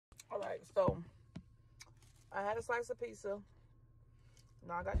right, so I had a slice of pizza.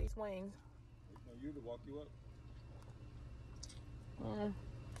 Now I got these wings. You to walk you up.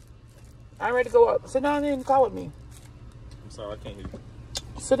 I'm ready to go up. Sit down in the car with me. I'm sorry, I can't hear you.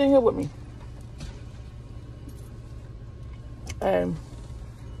 Sit in here with me. And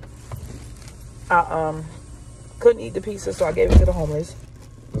I couldn't eat the pizza, so I gave it to the homeless.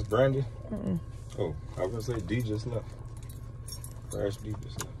 That's Brandy? Oh, I was gonna say D just left. Crash D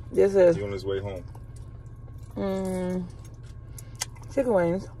just left. This is He on his way home. chicken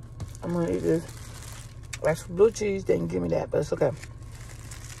wings. I'm gonna eat this. That's blue cheese. They didn't give me that, but it's okay.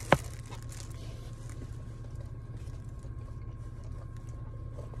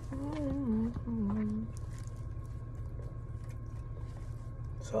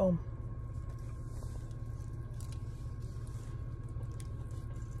 So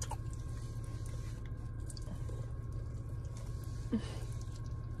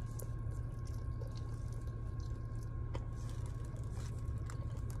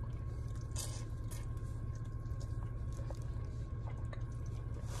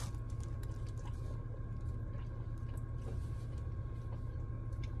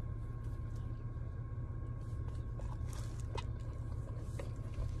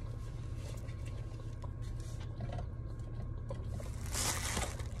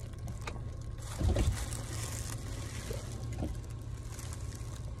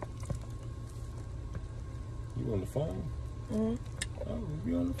You on the phone? Oh, if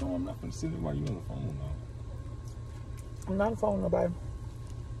you on the phone, I'm not gonna sit there while you on the phone now. I'm not on the phone with nobody.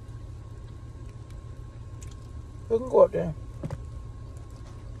 You can go up there.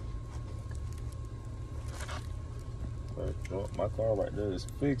 Well, my car right there is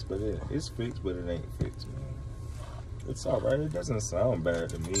fixed, but it's fixed, but it ain't fixed, man. It's all right. It doesn't sound bad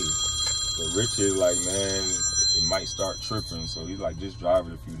to me. But Richie is like, man, it might start tripping, so he's like, just drive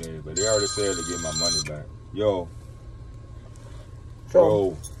it a few days. But they already said to get my money back. Yo.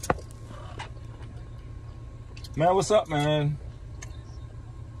 Yo. Man, what's up, man?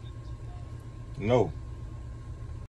 No.